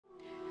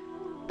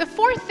The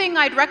fourth thing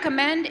I'd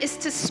recommend is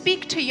to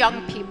speak to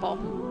young people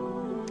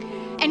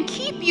and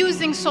keep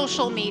using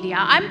social media.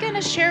 I'm going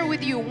to share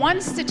with you one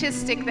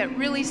statistic that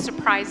really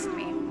surprised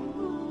me.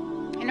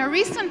 In a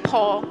recent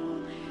poll,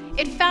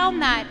 it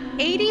found that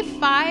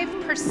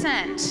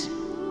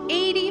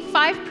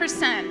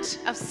 85%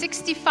 of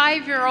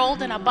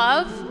 65-year-old and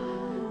above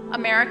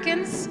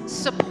Americans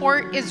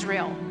support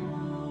Israel.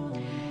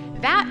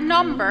 That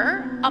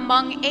number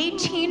among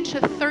 18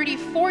 to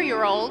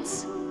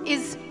 34-year-olds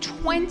is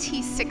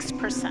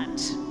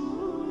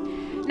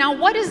 26%. Now,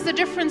 what is the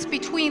difference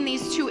between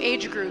these two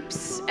age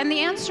groups? And the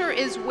answer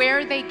is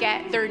where they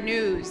get their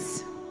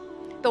news.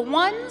 The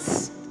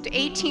ones to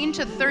 18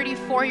 to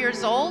 34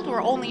 years old,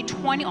 where only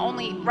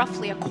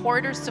roughly a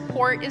quarter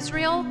support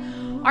Israel,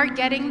 are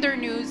getting their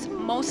news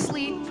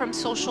mostly from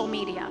social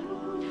media.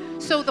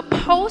 So the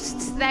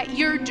posts that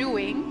you're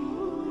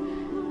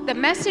doing, the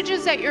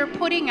messages that you're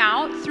putting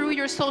out through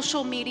your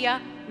social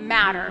media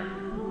matter,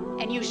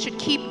 and you should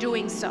keep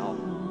doing so.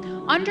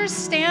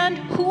 Understand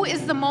who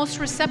is the most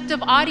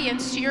receptive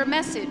audience to your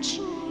message,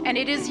 and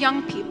it is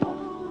young people.